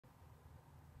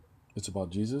It's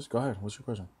about Jesus. Go ahead. What's your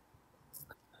question?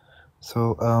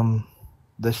 So,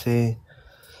 let's say,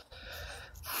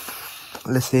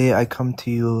 let's say I come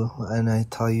to you and I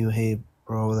tell you, hey,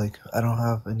 bro, like I don't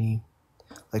have any,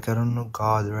 like I don't know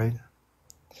God, right?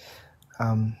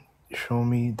 Um, Show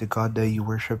me the God that you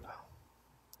worship.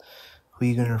 Who are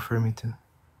you gonna refer me to?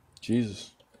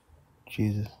 Jesus.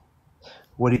 Jesus.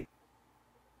 What?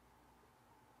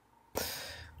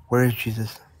 Where is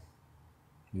Jesus?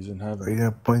 He's in Are heaven. you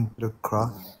gonna point to the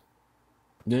cross?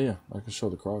 Yeah, yeah. I can show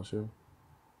the cross. Yeah.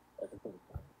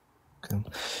 Okay.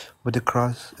 But the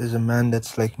cross is a man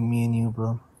that's like me and you,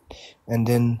 bro. And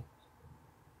then,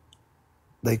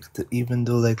 like, even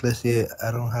though, like, let's say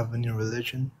I don't have any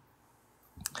religion,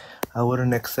 I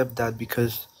wouldn't accept that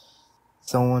because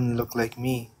someone looked like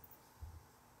me,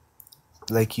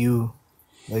 like you,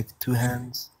 like two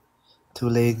hands, two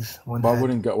legs, one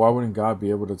head. Why wouldn't God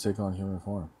be able to take on human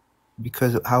form?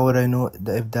 Because how would I know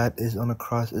that if that is on a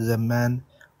cross is a man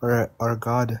or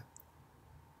God?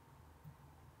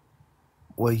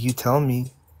 Well, you tell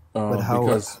me, but how?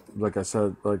 Because, like I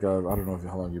said, I don't know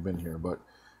how long you've been here, but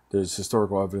there's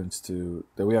historical evidence to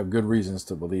that we have good reasons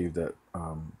to believe that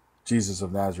Jesus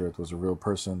of Nazareth was a real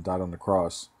person, died on the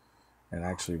cross, and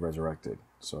actually resurrected.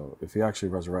 So, if he actually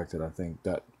resurrected, I think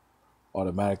that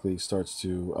automatically starts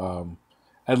to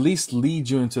at least lead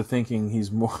you into thinking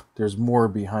he's more. There's more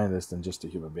behind this than just a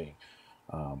human being.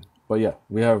 But yeah,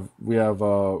 we have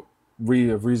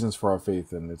reasons for our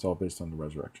faith, and it's all based on the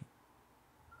resurrection.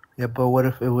 Yeah, but what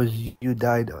if it was you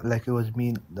died like it was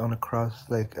me on a cross,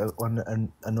 like on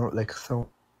like so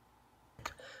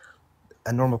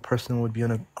a normal person would be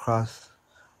on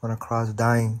a cross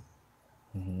dying.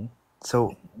 Hmm.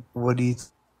 So what do you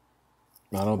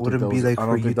wouldn't be like I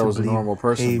for don't you think that to was a believe? normal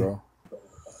person, Hey, bro.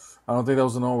 I don't think that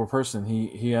was a normal person. He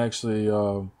actually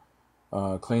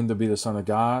claimed to be the Son of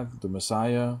God, the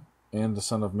Messiah, and the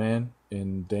Son of Man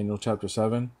in Daniel chapter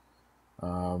 7.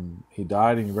 He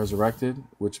died and he resurrected,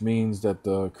 which means that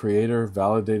the Creator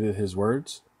validated his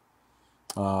words.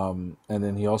 And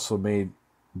then he also made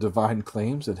divine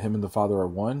claims that him and the Father are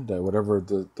one, that whatever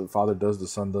the Father does, the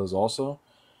Son does also.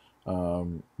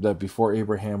 That before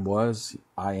Abraham was,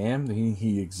 I am.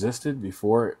 He existed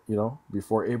before,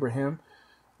 before Abraham.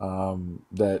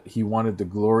 That he wanted the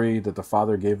glory that the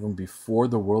Father gave him before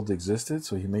the world existed.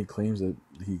 So he made claims that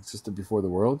he existed before the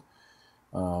world.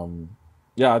 Um,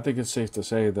 yeah, I think it's safe to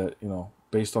say that,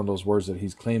 based on those words that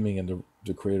he's claiming and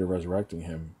the Creator resurrecting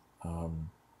him,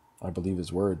 I believe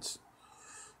his words.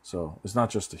 So it's not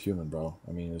just a human, bro.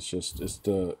 I mean,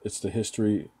 it's the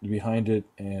history behind it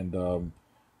and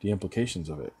the implications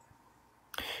of it.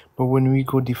 but when we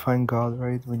go define God,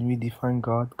 right? When we define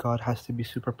God, God has to be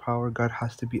superpower. God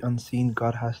has to be unseen.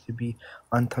 God has to be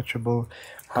untouchable.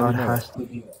 How do you God know that? has to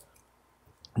be.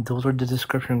 Those are the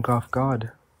description of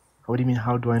God. What do you mean?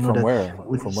 How do I know From that? where?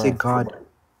 When you From say where? God,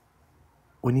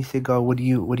 what do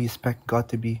you expect God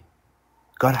to be?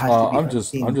 God has to be I'm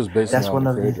unseen. just basing it That's on the one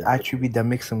of his Creator. attributes that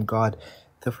makes him God.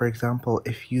 So, for example,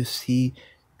 if you see,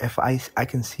 if I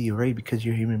can see you, right? Because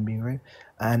you're a human being, right?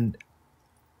 And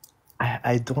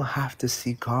I don't have to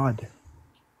see God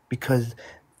because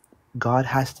God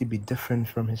has to be different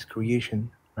from his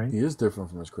creation, right? He is different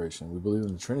from his creation. We believe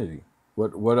in the Trinity.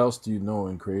 What else do you know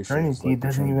in creation is Trinity like the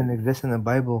doesn't Trinity? even exist in the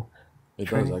Bible. It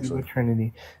does Trinity, actually. what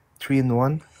Trinity? Three in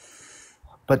one?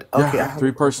 But Yeah, okay, I have a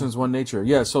three question. persons, one nature.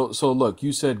 Yeah. So look,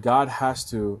 you said God has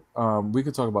to. We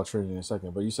could talk about Trinity in a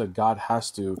second, but you said God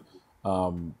has to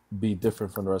be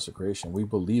different from the rest of creation. We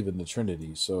believe in the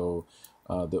Trinity. So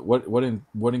that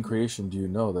what in creation do you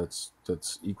know that's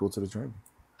equal to the Trinity?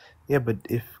 Yeah, but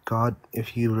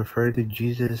if you refer to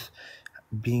Jesus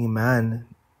being man,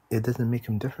 it doesn't make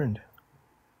him different.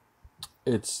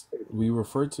 It's we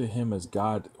refer to him as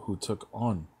God who took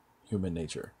on human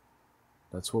nature.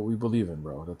 That's what we believe in,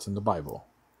 bro. That's in the Bible.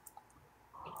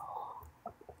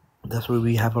 That's where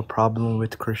we have a problem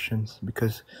with Christians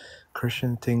because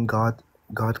Christians think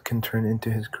God can turn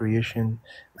into his creation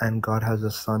and God has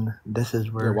a son.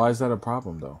 Yeah, why is that a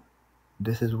problem though?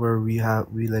 This is where we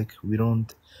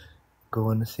don't go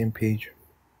on the same page.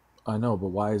 I know, but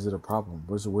why is it a problem?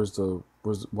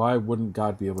 Why wouldn't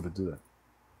God be able to do that?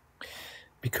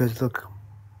 Because look,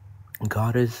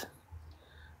 God is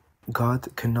God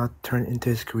cannot turn into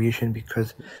his creation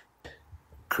because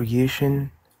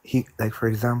creation he like for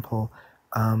example,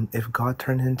 if God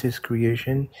turns into his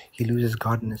creation, he loses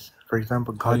godness. For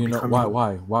example, How do God you know why? becoming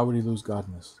Why would he lose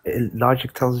godness?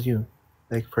 logic tells you.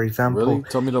 Like for Really? example,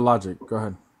 Tell me the logic. Go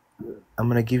ahead. I'm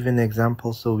gonna give you an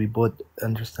example so we both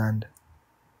understand.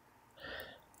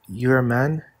 You're a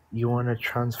man, you wanna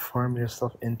transform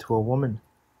yourself into a woman,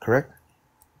 correct?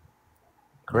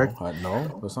 correct?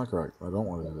 No, that's not correct. I don't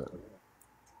want to do that.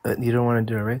 You don't want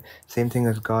to do it, right? Same thing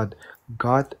as God.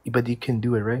 God, but you can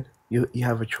do it, right? You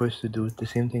have a choice to do it. The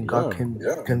same thing. God Yeah. can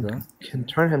Okay. can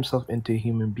turn himself into a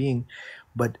human being,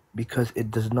 but because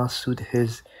it does not suit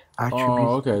his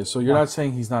Oh, attributes, okay. So you're not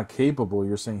saying he's not capable.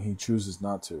 You're saying he chooses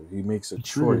not to. He makes a he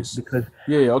chooses choice. because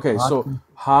Yeah. Yeah. Okay. God So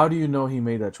how do you know he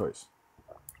made that choice?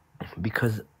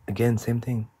 because again, same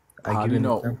thing. I How give do you you an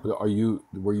know? example.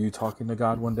 Were you talking to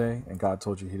God one day and God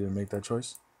told you he didn't make that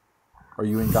choice? Are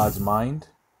you in God's mind?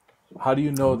 How do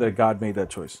you know that God made that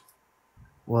choice?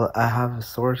 Well, I have a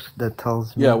source that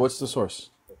tells Yeah. me. What's the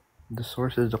source? The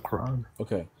source is the Quran.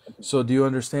 Okay. So do you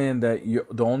understand that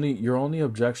your only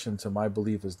objection to my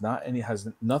belief is not any has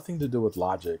nothing to do with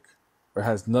logic or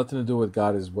has nothing to do with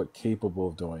God is what capable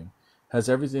of doing. Has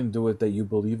everything to do with that you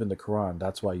believe in the Quran.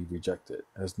 That's why you reject it.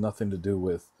 It has nothing to do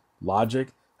with logic,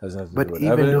 has nothing to do But with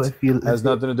even though evidence, if you has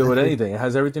nothing to do with let's say anything. It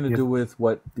has everything to yeah, do with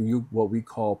what we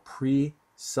call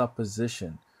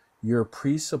presupposition. You're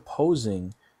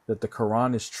presupposing that the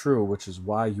Quran is true, which is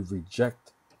why you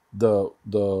reject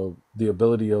the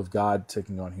ability of God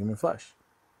taking on human flesh.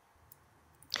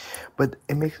 but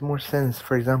it makes more sense.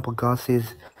 For example, God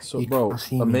says, So, "You cannot bro,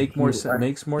 see me. He is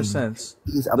makes more unseen. sense.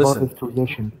 He is above Listen, his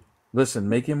creation."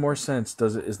 making more sense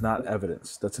does it is not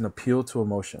evidence. That's an appeal to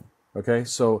emotion. Okay,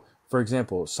 so for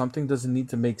example, something doesn't need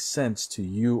to make sense to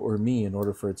you or me in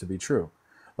order for it to be true.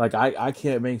 Like I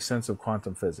can't make sense of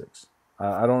quantum physics.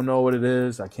 I don't know what it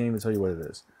is. I can't even tell you what it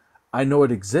is. I know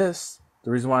it exists.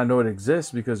 The reason why I know it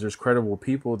exists because there's credible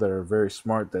people that are very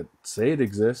smart that say it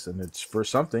exists and it's for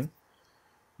something.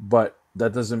 But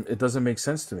it doesn't make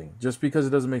sense to me. Just because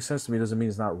it doesn't make sense to me doesn't mean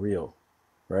it's not real,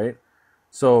 right?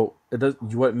 So it does.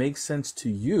 What makes sense to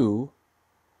you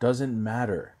doesn't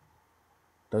matter.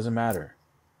 Doesn't matter.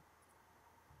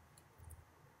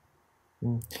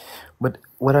 Mm. But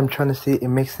what I'm trying to say, it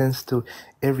makes sense to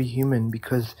every human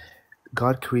because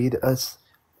God created us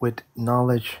with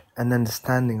knowledge and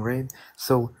understanding, right?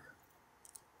 So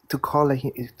to call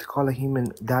a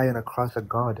human die on a cross of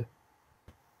God,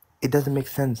 it doesn't make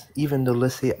sense. Even though,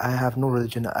 let's say, I have no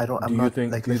religion, I'm not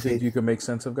like, Do you let's think say, you can make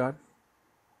sense of God?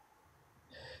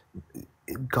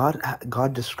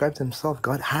 God described himself.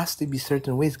 God has to be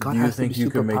certain ways. Do God you has to be think you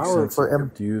can make superpower sense? for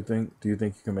him. Do you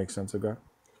think you can make sense of God?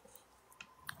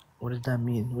 What does that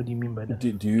mean? What do you mean by that?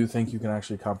 Do you think you can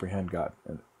actually comprehend God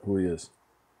and who He is?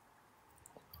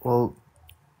 Well,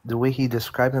 the way he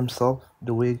described himself,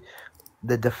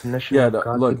 the definition Yeah. of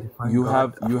God, he Look, defined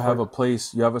God, you of have course. a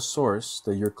place, you have a source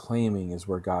that you're claiming is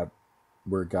where God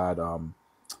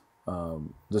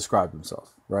described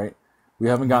Himself, right? We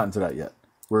haven't gotten to that yet.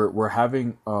 We're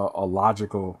having a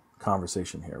logical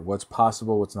conversation here. What's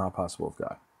possible? What's not possible of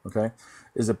God? Okay,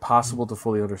 is it possible to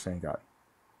fully understand God?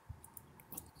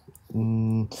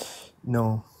 Mm,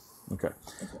 no, Okay,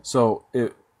 so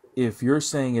if you're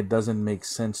saying it doesn't make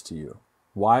sense to you,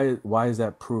 why is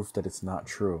that proof that it's not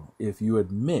true? If you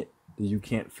admit that you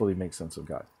can't fully make sense of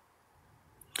God,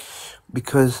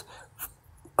 because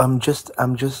I'm just,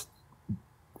 I'm just,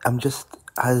 I'm just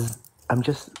as I'm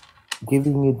just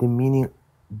giving you the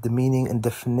meaning and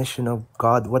definition of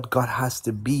God, what God has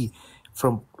to be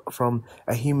from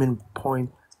a human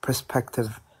point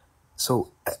perspective.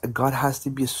 So God has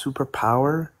to be a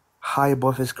superpower, high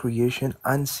above his creation,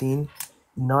 unseen,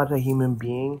 not a human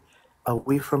being,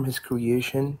 away from his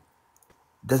creation.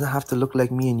 Doesn't have to look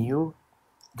like me and you.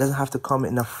 Doesn't have to come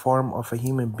in a form of a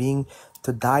human being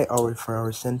to die for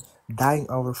our sin. Dying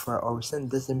for our sin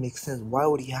doesn't make sense. Why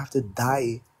would he have to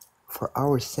die for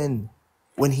our sin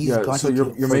when he's yeah. God So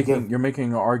who can forgive? you're making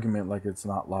an argument like it's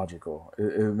not logical.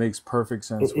 It makes perfect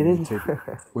sense It when you is. take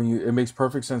it makes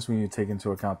perfect sense when you take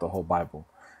into account the whole Bible.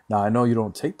 Now I know you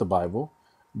don't take the Bible,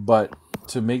 but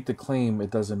to make the claim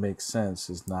it doesn't make sense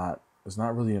is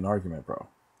not really an argument, bro.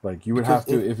 Like you would because have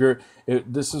to if if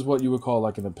this is what you would call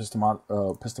like an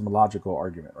epistemological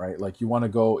argument, right? Like you want to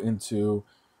go into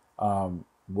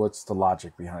what's the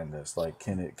logic behind this? Like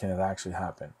can it actually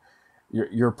happen?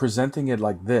 You're presenting it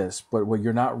like this, but what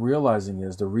you're not realizing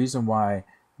is the reason why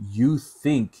you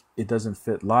think it doesn't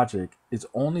fit logic is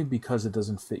only because it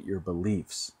doesn't fit your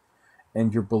beliefs.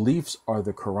 And your beliefs are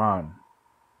the Quran.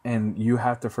 And you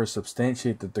have to first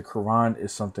substantiate that the Quran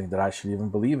is something that I should even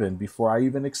believe in before I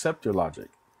even accept your logic.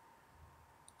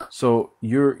 So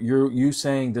you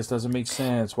saying this doesn't make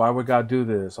sense. Why would God do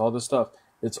this? All this stuff.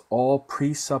 It's all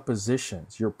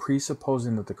presuppositions. You're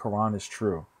presupposing that the Quran is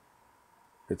true.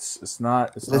 It's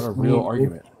not let's a real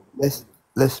argument.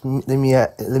 let's let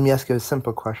me ask you a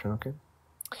simple question, okay?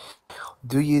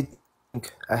 Do you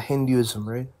think a Hinduism,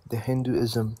 right? The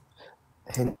Hinduism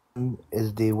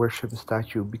is they worship a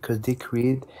statue because they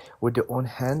create with their own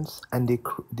hands and they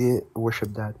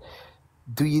worship that.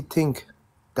 Do you think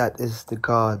that is the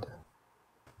God?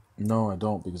 No, I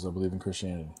don't, because I believe in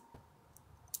Christianity.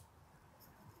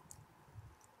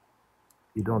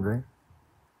 You don't, right?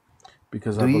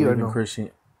 Because I Do you or believe in no?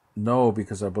 Christian. No,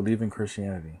 because I believe in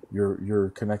Christianity. Your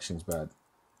connection's bad.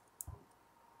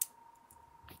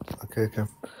 Okay, okay.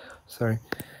 Sorry.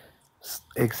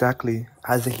 Exactly.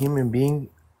 As a human being,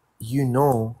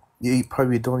 you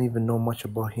probably don't even know much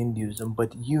about Hinduism,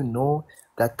 but you know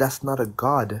that that's not a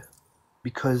God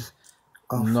because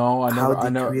of No, how I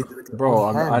they never, create with their own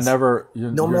bro. I hands. never.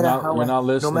 No matter You're not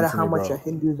no listening matter to how me, much a bro.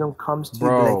 Hinduism comes to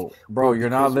you, be like, Bro, bro, you're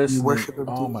not because we listening. worship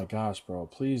him Oh too. my gosh, bro.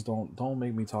 Please don't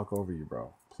make me talk over you,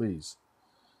 bro. Please.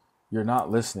 You're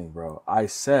not listening, bro. I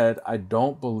said I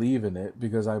don't believe in it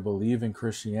because I believe in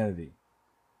Christianity.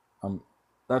 Um,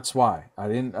 that's why I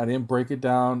didn't break it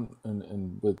down and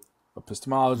with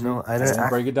No, epistemology. I I didn't didn't ask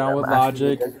break you it that. down with I'm asking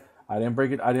you, logic. I didn't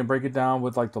break it down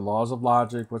with like the laws of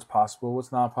logic, what's possible,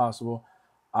 what's not possible.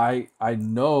 I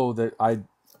know that I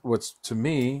what's to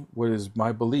me, what is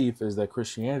my belief is that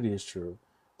Christianity is true.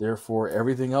 Therefore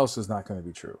everything else is not going to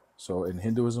be true. So and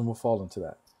Hinduism will fall into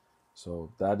that.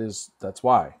 So that's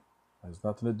why. It has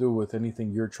nothing to do with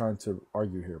anything you're trying to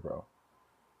argue here, bro.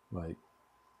 Like,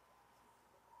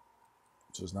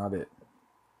 it's just not it.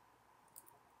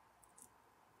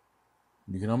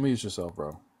 You can unmute yourself,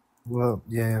 bro. well,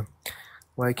 yeah.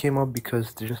 Well, I came up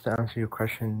because just to answer your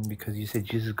question, because you said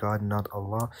Jesus God, not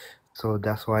Allah. So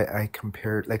that's why I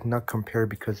compared, like not compare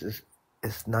because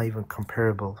it's not even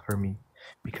comparable for me.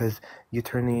 Because you're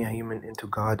turning a human into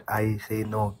God, I say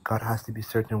no, God has to be a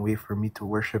certain way for me to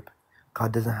worship.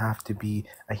 God doesn't have to be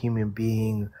a human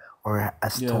being or a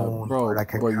Yeah, stone or bro,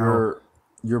 like a but cow.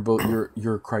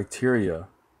 your criteria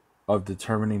of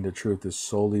determining the truth is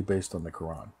solely based on the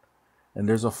Quran. And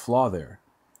there's a flaw there.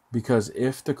 Because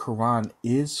if the Quran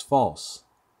is false,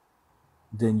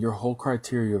 then your whole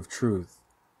criteria of truth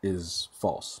is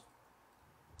false.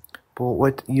 But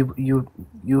what you're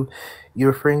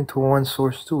referring to one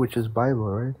source too, which is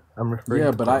Bible, right? I'm referring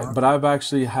Yeah, to Quran. but I've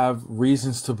actually have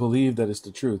reasons to believe that it's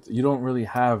the truth. You don't really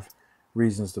have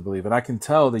reasons to believe, and I can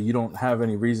tell that you don't have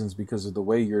any reasons because of the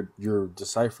way you're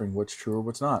deciphering what's true or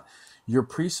what's not. You're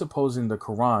presupposing the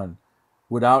Quran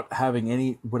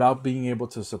without being able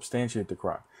to substantiate the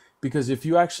Quran. Because if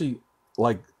you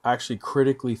actually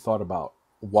critically thought about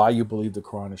why you believe the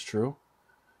Quran is true,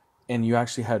 and you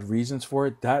actually had reasons for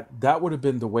it, that would have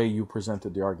been the way you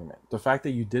presented the argument. The fact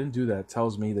that you didn't do that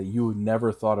tells me that you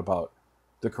never thought about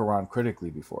the Quran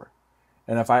critically before.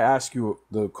 And if I ask you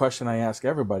the question I ask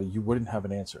everybody, you wouldn't have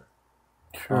an answer.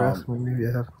 Sure, Um, ask me. Maybe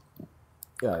I have.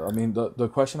 yeah, I mean the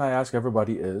question I ask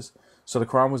everybody is: so the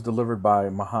Quran was delivered by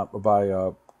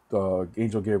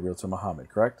Angel Gabriel to Muhammad,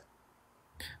 correct?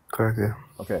 Correct. Yeah.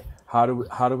 Okay.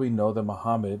 How do we know that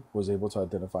Muhammad was able to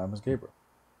identify him as Gabriel?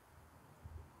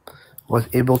 Was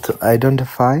able to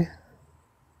identify.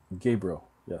 Gabriel,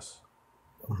 yes.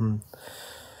 hmm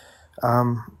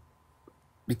Um,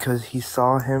 because he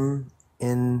saw him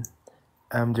in.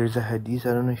 There's a hadith.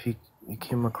 I don't know if you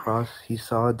came across. He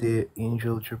saw the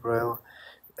angel Jibril.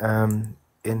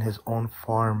 In his own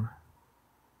farm.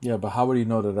 Yeah, but how would he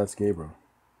know that that's Gabriel?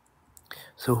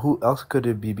 So who else could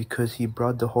it be? Because he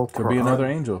brought the whole Could be another Quran.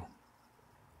 angel.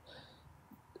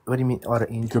 What do you mean, other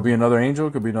It could angel? be another angel.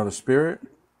 It could be another spirit.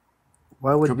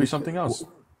 Why It would could be something else.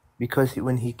 because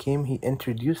when he came, he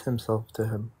introduced himself to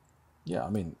him. Yeah,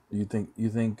 I mean, you think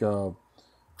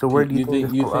So where do you think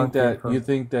this you Quran think came that from?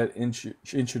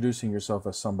 introducing yourself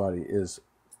as somebody is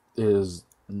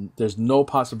there's no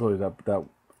possibility that that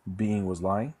being was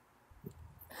lying.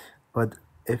 But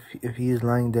if he is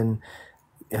lying, then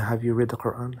have you read the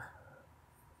Quran?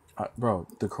 Bro,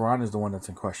 the Quran is the one that's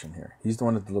in question here. He's the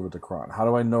one that delivered the Quran. How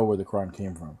do I know where the Quran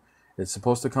came from? It's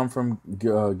supposed to come from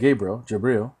Gabriel,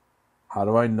 Jibril. How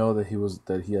do I know that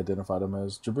he identified him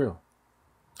as Jibril?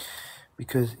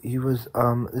 Because he was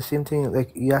the same thing.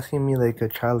 Like you asking me like a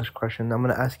childish question. I'm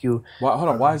gonna ask you. Why? Hold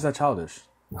on. Why is that childish?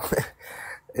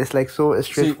 It's like so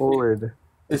See, straightforward.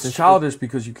 It's it's a straight. childish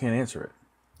because you can't answer it.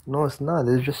 No, it's not.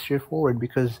 It's just straightforward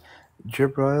because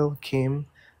Jibril came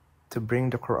to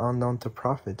bring the Quran down to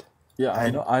Prophet. Yeah,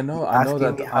 And you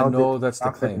that asking me I how did know that's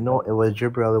the Prophet claim. know it was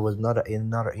Jibril? It was not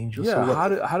an angel. So Yeah, what?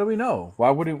 how do we know?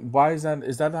 Why would it? Why is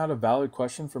that not a valid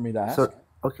question for me to So ask?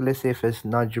 okay, let's say if it's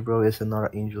not Jibril, it's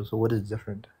not an angel. So what is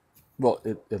different? Well,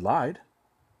 it lied.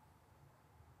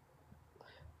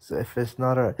 So if it's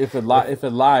not a if If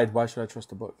it lied, why should I trust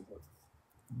the book?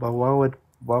 but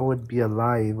why would be a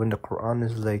lie when the Quran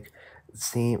is like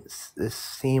the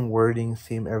same wording,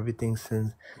 same everything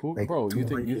since Who, like bro? You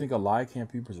think 200. a lie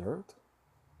can't be preserved?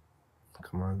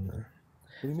 Come on, man.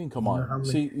 What do you mean? Come You know on. how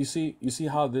many? You see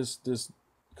how this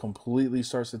completely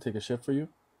starts to take a shift for you.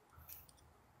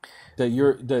 That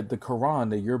the Quran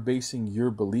that you're basing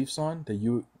your beliefs on, that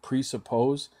you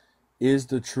presuppose is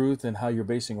the truth, and how you're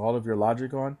basing all of your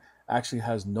logic on, actually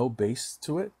has no base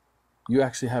to it. You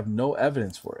actually have no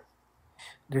evidence for it.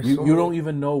 There's so You many. don't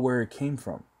even know where it came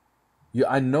from.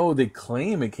 I know they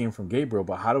claim it came from Gabriel,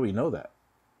 but how do we know that?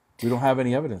 We don't have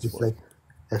any evidence It's for it. like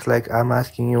it's like I'm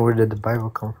asking you, where did the Bible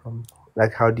come from?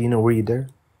 Like, how do you know? Were you there?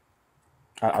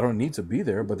 I don't need to be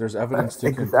there, but there's evidence to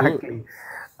conclude. Exactly.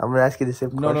 I'm gonna ask you the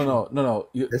same No, no, question. no, no, no.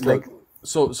 It's like,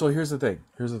 Look, so here's the thing.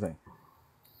 Here's the thing.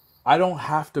 I don't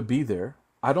have to be there.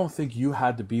 I don't think you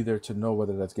had to be there to know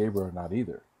whether that's Gabriel or not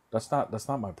either. That's not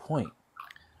my point.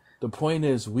 The point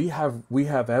is we have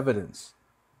evidence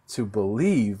to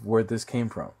believe where this came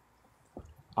from.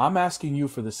 I'm asking you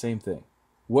for the same thing.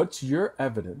 What's your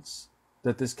evidence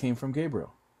that this came from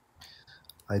Gabriel?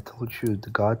 I told you, the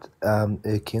God,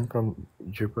 it came from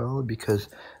Jibril because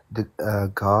the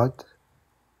God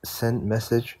sent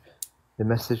the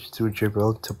message through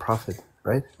Jibril to Prophet,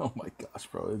 right? Oh my gosh,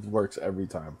 bro. It works every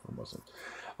time for Muslims.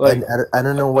 And Like, I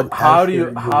don't know what answer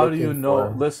you're how do you looking know?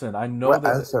 for. Listen, I know What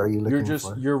that answer are you looking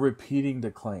for? you're repeating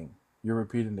the claim. You're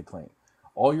repeating the claim.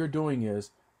 All you're doing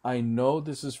is, I know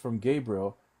this is from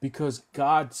Gabriel because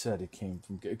God said it came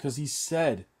from, because he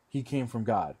said he came from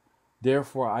God.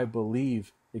 Therefore I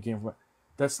believe it came from.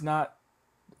 That's not,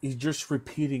 he's just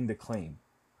repeating the claim.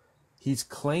 He's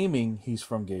claiming he's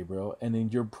from Gabriel, and then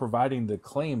you're providing the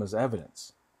claim as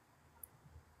evidence.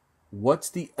 What's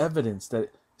the evidence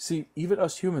that, see, even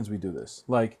us humans, we do this.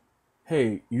 Like,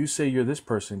 hey, you say you're this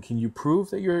person, can you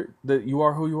prove that you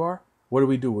are who you are? What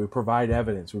do? We provide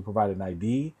evidence. We provide an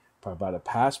ID, provide a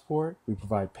passport, we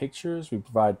provide pictures, we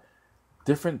provide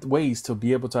different ways to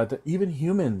be able to, even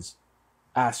humans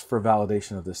ask for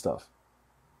validation of this stuff.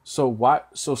 So why,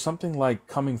 so something like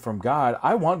coming from God,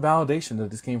 I want validation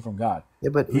that this came from God. Yeah,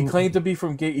 but He claimed to be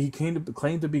from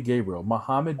claimed to be Gabriel.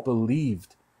 Muhammad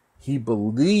believed, he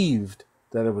believed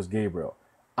that it was Gabriel.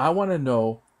 I want to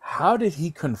know, how did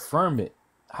he confirm it?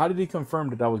 How did he confirm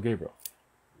that that was Gabriel?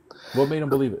 What made him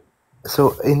believe it?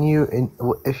 so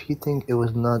if you think it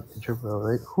was not Jibril,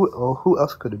 right? Who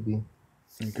else could it be?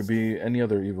 It could be any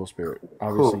other evil spirit.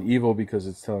 Obviously Who? evil because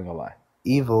it's telling a lie.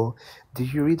 Evil.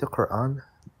 Did you read the Quran?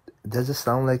 Does it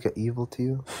sound like an evil to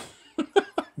you?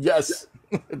 Yes,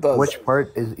 it does. Which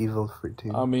part is evil to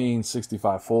I you? mean,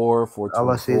 65:4,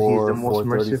 Allah says He's the 424, most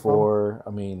merciful. 434.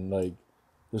 I mean, like,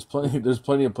 there's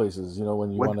plenty of places,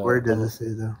 when you What word does it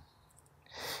say there?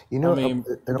 You I know, mean,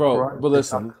 in the bro, Quran, but it listen,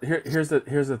 talks. here's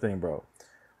the thing, bro.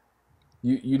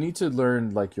 You need to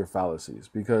learn, like, your fallacies,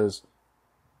 because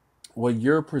what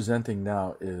you're presenting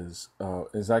now is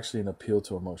actually an appeal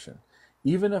to emotion.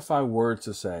 Even if I were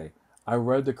to say I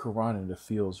read the Quran and it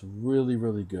feels really,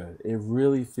 really good, it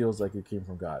really feels like it came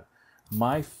from God.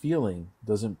 My feeling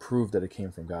doesn't prove that it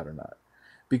came from God or not,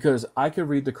 because I could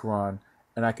read the Quran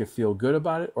and I could feel good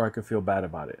about it or I could feel bad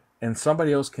about it, and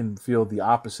somebody else can feel the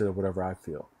opposite of whatever I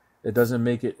feel. It doesn't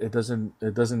make it. It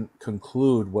doesn't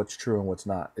conclude what's true and what's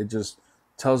not. It just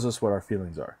tells us what our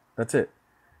feelings are. That's it.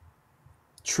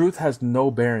 Truth has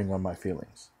no bearing on my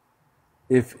feelings.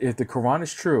 If the Quran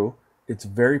is true, it's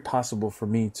very possible for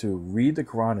me to read the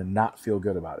Quran and not feel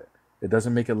good about it. It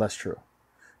doesn't make it less true.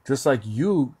 Just like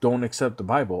you don't accept the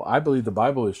Bible, I believe the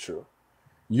Bible is true.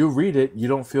 You read it, you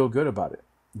don't feel good about it.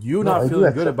 You No, not I do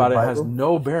feeling good accept the about it has Bible.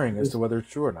 no bearing as to Just, whether it's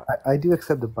true or not. I do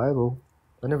accept the Bible.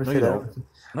 I never No, say you that. don't.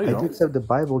 No, you I do don't. accept the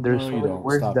Bible. There's No, so you many don't.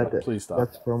 words Stop it. Please stop.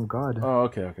 that's from God. Oh,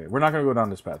 okay, okay. We're not gonna go down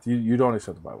this path. You don't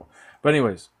accept the Bible. But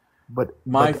anyways, But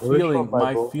the original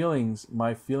Bible.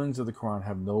 my feelings of the Quran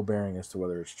have no bearing as to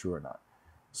whether it's true or not.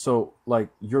 So, like,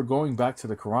 you're going back to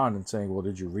the Quran and saying, well,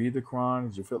 did you read the Quran?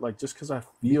 Did you feel like, just because I feel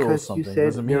Because you something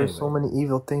doesn't said mean there are so anything? many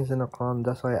evil things in the Quran.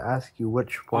 That's why I ask you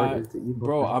which part is the evil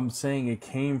Bro, thing. I'm saying it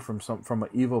came from an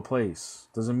evil place.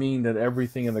 Doesn't mean that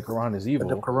everything in the Quran is But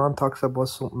the evil. Quran talks about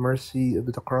mercy.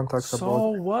 The Quran talks about. So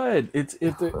what? It's,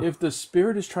 if the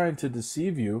spirit is trying to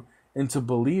deceive you into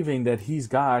believing that he's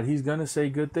God, he's gonna say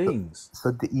good things.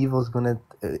 So the evil is gonna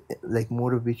like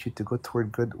motivate you to go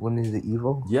toward good. When is the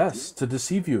evil? Yes, to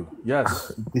deceive you.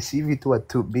 Yes. Deceive you to what?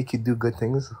 To make you do good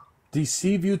things.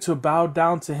 Deceive you to bow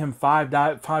down to him five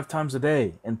times a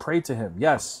day and pray to him.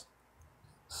 Yes.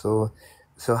 So,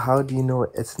 so how do you know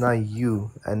it's not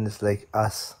you and it's like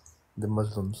us, the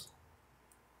Muslims?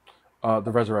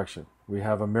 The resurrection. We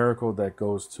have a miracle that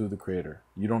goes to the Creator.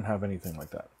 You don't have anything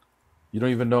like that. You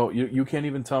don't even know. You can't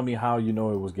even tell me how you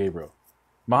know it was Gabriel.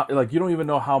 Like, you don't even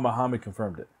know how Muhammad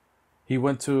confirmed it. He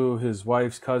went to his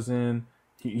wife's cousin.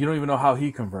 You don't even know how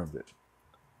he confirmed it.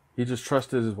 He just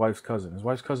trusted his wife's cousin. His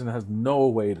wife's cousin has no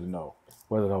way to know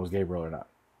whether that was Gabriel or not.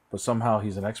 But somehow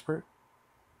he's an expert.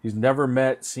 He's never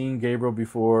seen Gabriel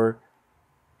before.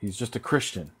 He's just a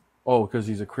Christian. Oh, because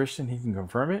he's a Christian, he can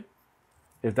confirm it?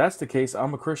 If that's the case,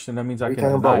 I'm a Christian. That means Are I you can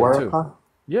talking about deny it too. Waraka?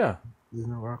 Yeah.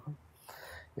 Isn't it Waraka?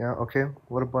 Yeah, okay.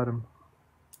 What about him?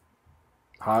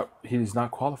 He's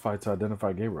not qualified to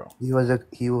identify Gabriel. He was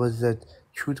a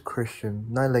truth Christian,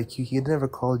 not like you. He never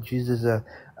called Jesus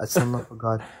a son of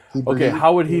God. He Okay, believed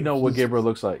how would he in know what Jesus. Gabriel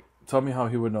looks like? Tell me how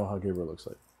he would know how Gabriel looks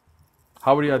like.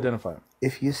 How would he identify him?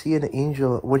 If you see an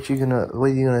angel, what are you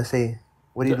gonna say?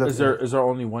 What do you look Is there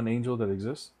only one angel that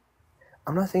exists?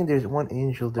 I'm not saying there's one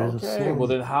angel. There's so Okay, many. well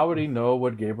then how would he know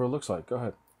what Gabriel looks like? Go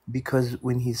ahead. Because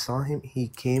when he saw him, he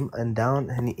came and down,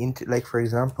 and like for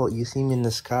example, you see me in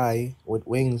the sky with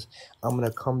wings. I'm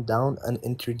gonna come down and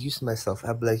introduce myself.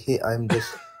 I'll be like, hey, I'm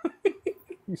just.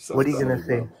 What are you gonna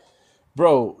say?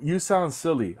 Bro, you sound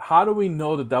silly. How do we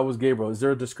know that that was Gabriel? Is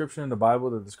there a description in the Bible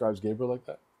that describes Gabriel like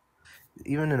that?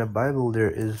 Even in the Bible,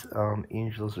 there is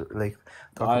angels like.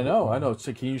 I know.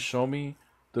 So can you show me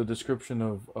the description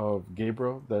of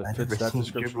Gabriel that I fits never that seen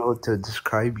description? Gabriel to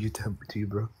describe you to you,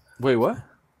 bro. Wait, what?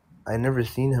 I never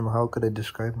seen him. How could I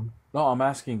describe him? No, I'm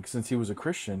asking, since he was a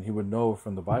Christian, he would know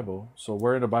from the Bible. So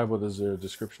where in the Bible is there a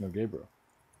description of Gabriel?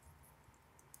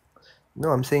 No,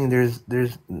 I'm saying there's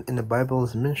in the Bible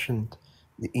is mentioned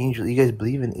the angel. You guys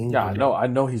believe in angels? Yeah, I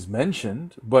know he's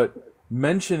mentioned, but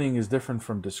mentioning is different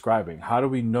from describing. How do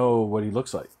we know what he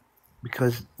looks like?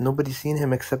 Because nobody's seen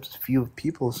him except a few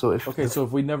people. So if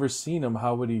if we never seen him,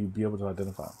 how would he be able to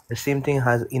identify him? the same thing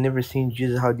has you never seen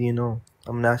Jesus, how do you know?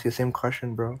 I'm gonna ask you the same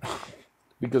question, bro.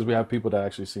 Because we have people that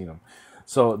actually seen him,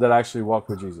 so that actually walk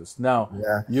with Jesus. Now,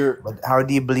 Yeah, but how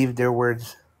do you believe their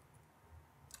words?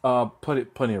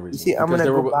 plenty of You reasons. see, I'm Because gonna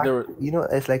go back. You know,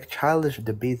 it's like childish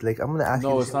debate. Like I'm gonna ask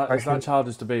you No, the it's same not. It's question. not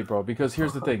childish debate, bro. Because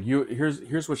here's the thing.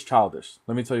 Here's what's childish.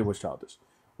 Let me tell you what's childish.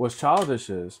 What's childish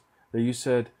is that you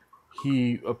said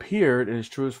he appeared in his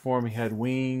truest form. He had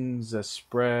wings that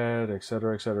spread,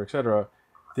 etc., etc., etc.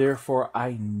 Therefore,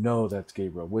 I know that's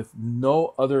Gabriel, with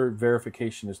no other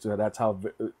verification as to that. That's how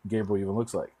Gabriel even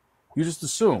looks like. You just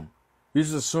assume. You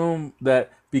just assume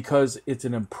that because it's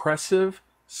an impressive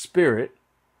spirit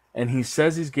and he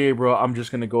says he's Gabriel, I'm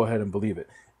just going to go ahead and believe it.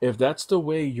 If that's the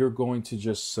way you're going to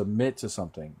just submit to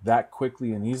something that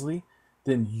quickly and easily,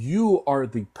 then you are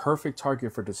the perfect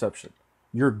target for deception.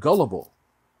 You're gullible.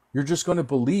 You're just going to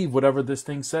believe whatever this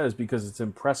thing says because it's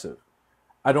impressive.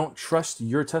 I don't trust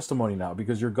your testimony now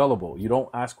because you're gullible. You don't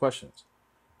ask questions.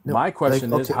 No, My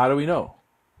question is, how do we know?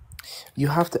 You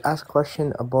have to ask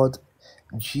question about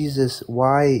Jesus.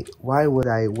 Why would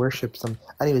I worship some?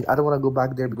 Anyways, I don't want to go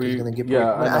back there because you're gonna get.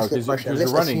 Yeah, I'm I gonna know, ask you a because question. you're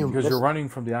Let's running, assume. because you're running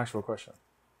from the actual question.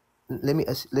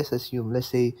 Let's assume. Let's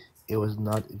say it was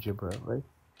not Jibril, right?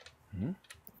 Mhm.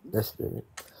 Let's do it.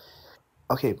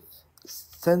 Okay,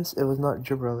 since it was not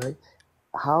Jibril, right?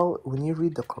 How when you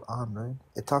read the Quran, right?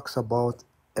 It talks about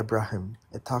Abraham.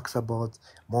 It talks about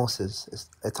Moses.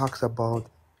 It talks about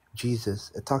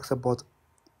Jesus. It talks about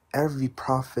every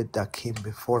prophet that came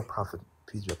before Prophet,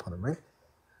 peace be upon him, right?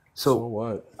 So So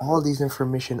what? all these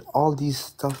information, all these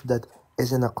stuff that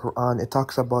is in the Quran, it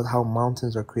talks about how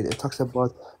mountains are created. It talks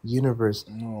about universe.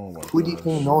 Oh my Who do you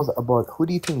think gosh. knows about? Who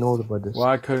do you think knows about this?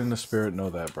 Why couldn't the spirit know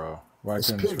that, bro? Why The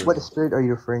couldn't the spirit. spirit What know? spirit are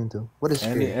you referring to? What is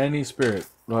spirit? Any spirit.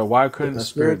 Why couldn't The the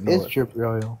spirit spirit know is it?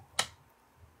 Jibril,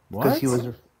 because What? he was.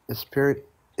 The spirit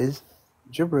is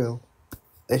Jibril.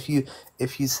 If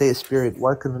you say a spirit,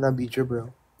 why could it not be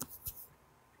Jibril?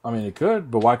 I mean, it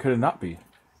could, but why could it not be?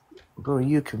 Bro,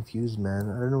 you confused, man.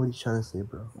 I don't know what you're trying to say,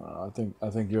 bro. I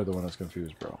think you're the one that's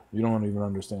confused, bro. You don't even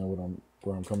understand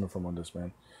where I'm coming from on this,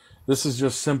 man. This is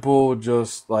just simple,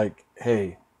 just like,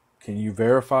 hey, can you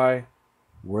verify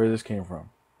where this came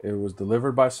from? It was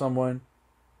delivered by someone.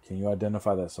 Can you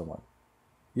identify that someone?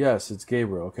 Yes, it's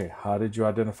Gabriel. Okay, how did you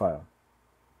identify him?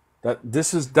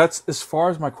 That's as far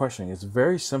as my questioning. It's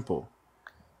very simple.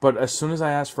 But as soon as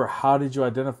I ask for how did you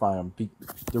identify him,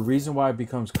 the reason why it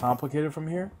becomes complicated from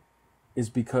here is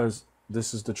because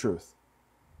this is the truth.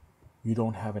 You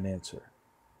don't have an answer.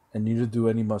 And neither do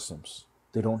any Muslims.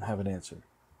 They don't have an answer.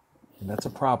 And that's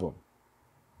a problem.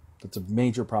 That's a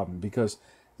major problem because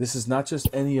this is not just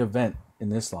any event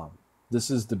in Islam.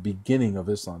 This is the beginning of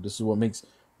Islam. This is what makes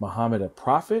Muhammad a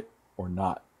prophet or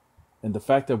not. And the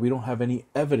fact that we don't have any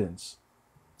evidence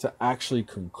to actually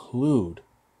conclude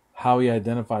how he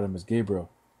identified him as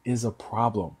Gabriel is a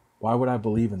problem. Why would I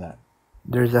believe in that?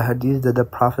 There's a hadith that the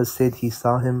Prophet said he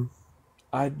saw him.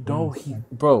 I know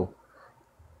bro,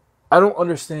 I don't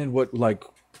understand what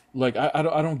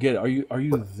I don't get it. Are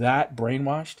you that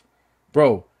brainwashed,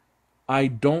 bro? I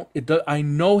don't. I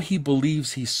know he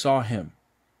believes he saw him.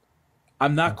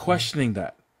 I'm not Okay. questioning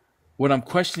that. What I'm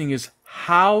questioning is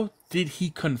how did he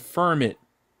confirm it?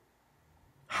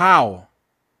 How?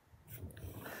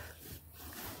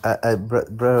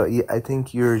 Bro, I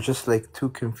think you're just like too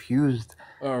confused.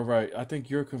 All right. I think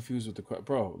you're confused with the question,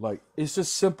 bro. Like it's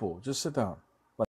just simple. Just sit down.